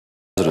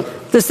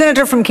The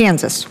senator from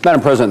Kansas.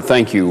 Madam President,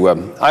 thank you.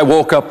 I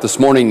woke up this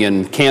morning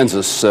in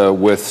Kansas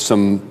with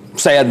some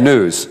sad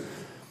news.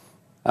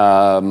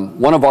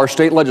 One of our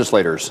state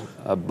legislators,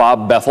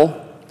 Bob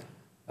Bethell,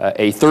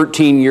 a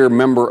 13-year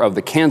member of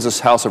the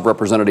Kansas House of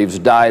Representatives,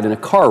 died in a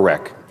car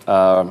wreck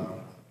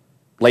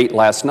late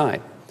last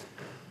night.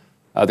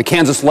 The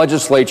Kansas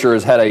legislature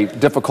has had a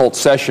difficult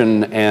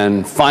session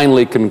and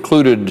finally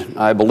concluded,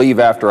 I believe,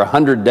 after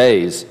 100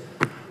 days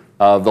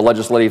of the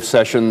legislative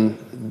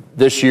session,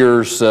 this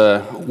year's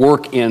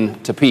work in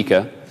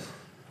Topeka.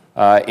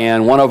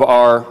 And one of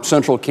our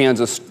central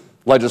Kansas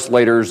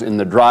legislators in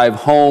the drive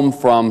home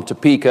from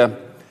Topeka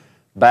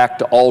back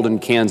to Alden,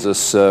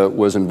 Kansas,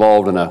 was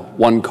involved in a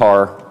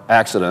one-car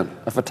accident,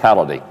 a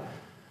fatality.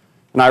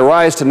 And I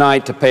rise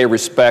tonight to pay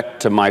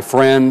respect to my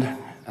friend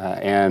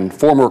and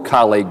former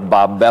colleague,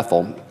 Bob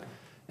Bethell,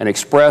 and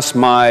express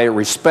my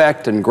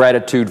respect and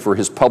gratitude for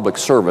his public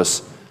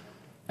service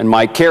and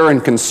my care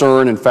and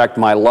concern, in fact,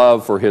 my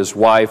love for his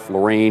wife,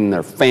 Moran,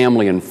 their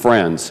family and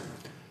friends.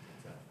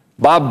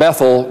 Bob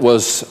Bethell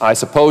was, I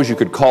suppose you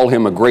could call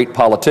him a great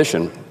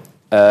politician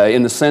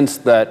in the sense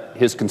that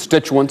his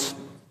constituents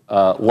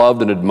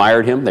loved and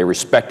admired him, they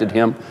respected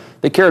him,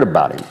 they cared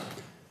about him.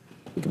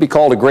 He could be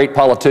called a great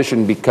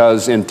politician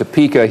because in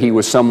Topeka he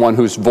was someone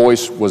whose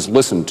voice was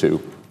listened to.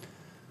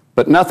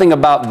 But nothing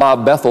about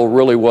Bob Bethell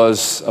really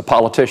was a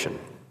politician.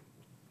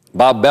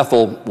 Bob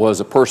Bethell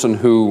was a person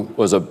who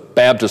was a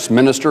Baptist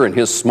minister in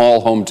his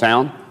small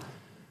hometown.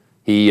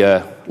 He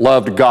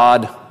loved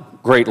God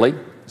greatly.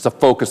 It's the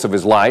focus of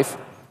his life.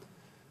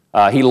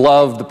 He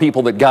loved the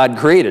people that God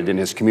created in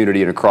his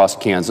community and across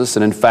Kansas,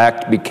 and in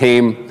fact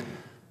became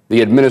the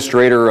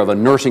administrator of a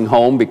nursing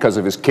home because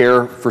of his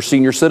care for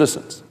senior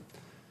citizens.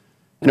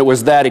 And it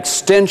was that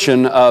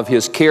extension of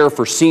his care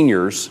for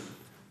seniors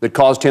that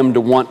caused him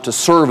to want to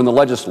serve in the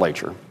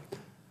legislature,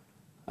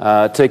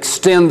 to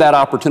extend that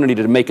opportunity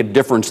to make a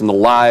difference in the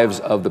lives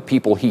of the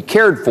people he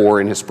cared for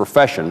in his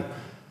profession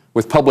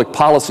with public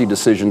policy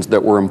decisions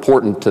that were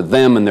important to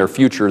them and their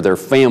future, their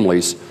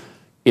families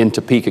in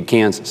Topeka,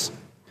 Kansas.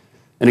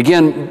 And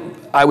again,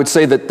 I would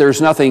say that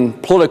there's nothing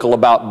political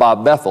about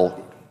Bob Bethell.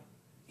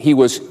 He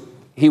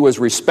was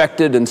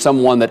respected and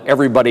someone that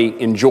everybody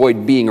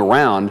enjoyed being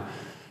around,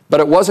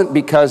 but it wasn't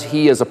because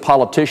he as a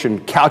politician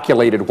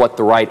calculated what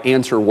the right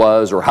answer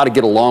was or how to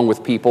get along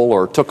with people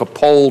or took a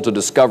poll to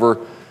discover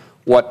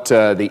what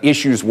the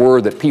issues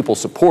were that people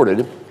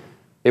supported.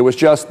 It was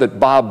just that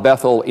Bob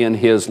Bethell, in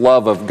his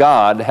love of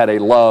God, had a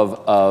love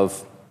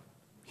of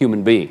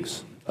human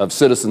beings, of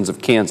citizens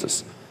of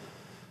Kansas.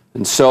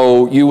 And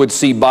so you would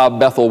see Bob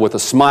Bethell with a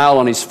smile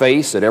on his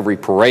face at every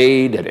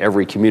parade, at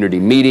every community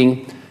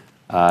meeting.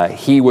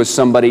 He was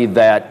somebody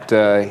that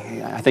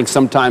I think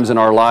sometimes in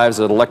our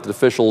lives as elected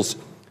officials,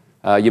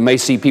 you may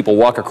see people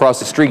walk across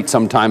the street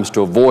sometimes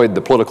to avoid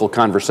the political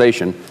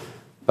conversation.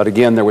 But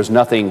again, there was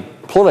nothing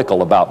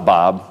political about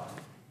Bob.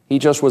 He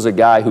just was a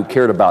guy who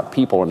cared about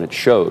people, and it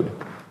showed.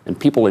 And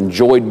people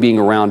enjoyed being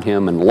around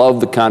him and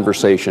loved the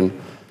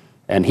conversation.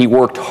 And he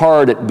worked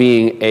hard at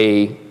being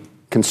a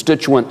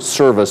constituent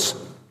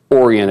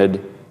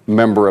service-oriented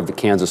member of the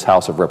Kansas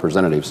House of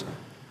Representatives.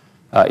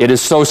 It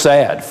is so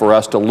sad for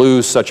us to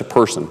lose such a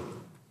person.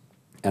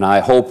 And I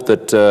hope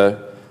that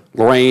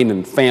Lorraine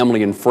and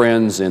family and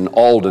friends in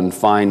Alden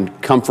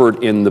find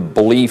comfort in the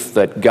belief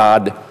that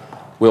God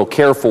will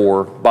care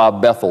for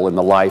Bob Bethell in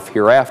the life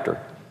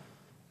hereafter.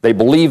 They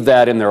believed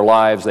that in their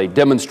lives. They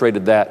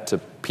demonstrated that to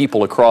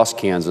people across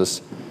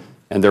Kansas,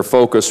 and their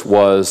focus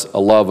was a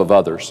love of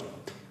others.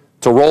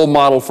 It's a role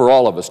model for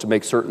all of us to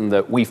make certain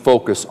that we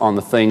focus on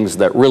the things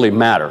that really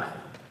matter,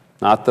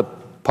 not the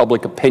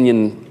public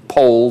opinion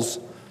polls,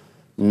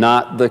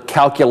 not the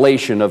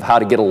calculation of how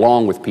to get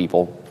along with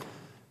people,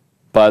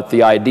 but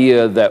the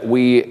idea that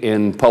we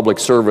in public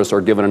service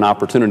are given an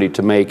opportunity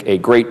to make a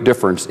great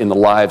difference in the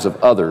lives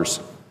of others.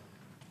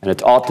 And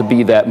it ought to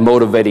be that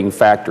motivating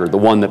factor, the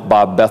one that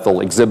Bob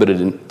Bethell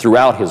exhibited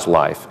throughout his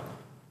life,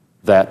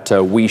 that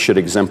we should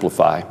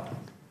exemplify.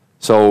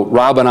 So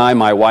Rob and I,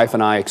 my wife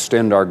and I,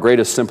 extend our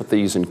greatest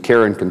sympathies and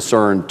care and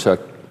concern to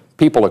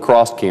people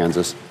across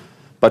Kansas,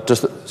 but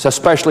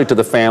especially to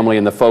the family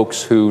and the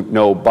folks who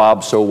know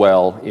Bob so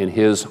well in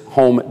his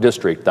home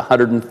district, the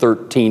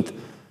 113th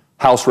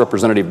House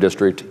Representative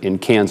District in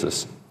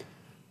Kansas.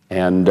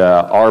 And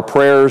our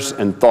prayers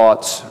and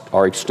thoughts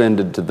are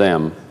extended to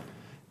them.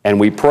 And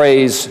we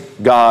praise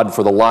God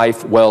for the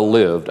life well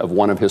lived of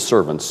one of his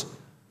servants,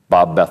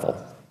 Bob Bethell.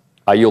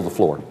 I yield the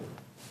floor.